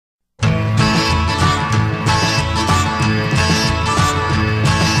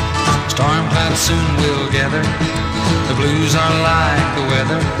soon we'll gather. The blues are like the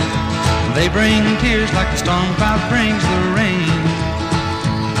weather. They bring tears like the storm cloud brings the rain.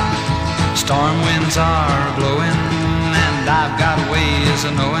 Storm winds are blowing, and I've got ways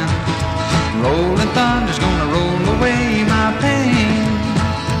of knowing. Rolling thunder's gonna roll away my pain.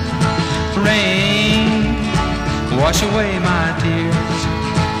 Rain, wash away my tears.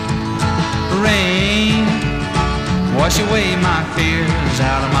 Rain, wash away my fears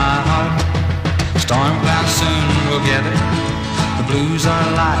out of my heart. Storm clouds soon will gather. The blues are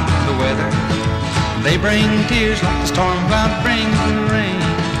like the weather. They bring tears like the storm cloud brings the rain.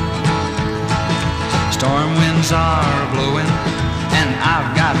 Storm winds are blowing, and I've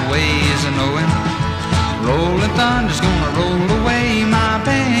got ways of knowing. Rolling thunder's gonna roll away my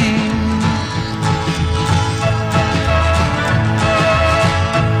pain.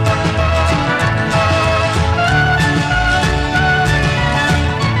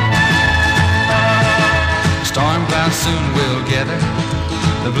 Storm clouds soon will gather.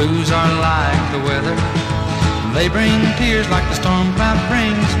 The blues are like the weather. They bring tears like the storm cloud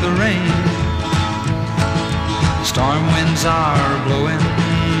brings the rain. Storm winds are blowing,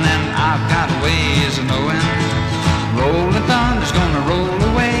 and I've got ways of knowing. Rolling thunder's gonna roll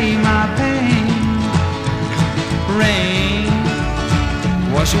away my pain. Rain,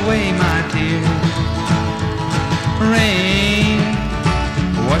 wash away my tears. Rain,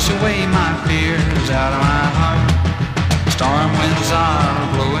 wash away my fears out of my heart. Storm winds are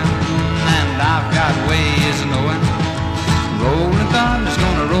blowing, and I've got ways of knowing. Rolling thunder's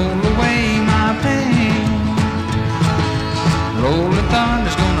gonna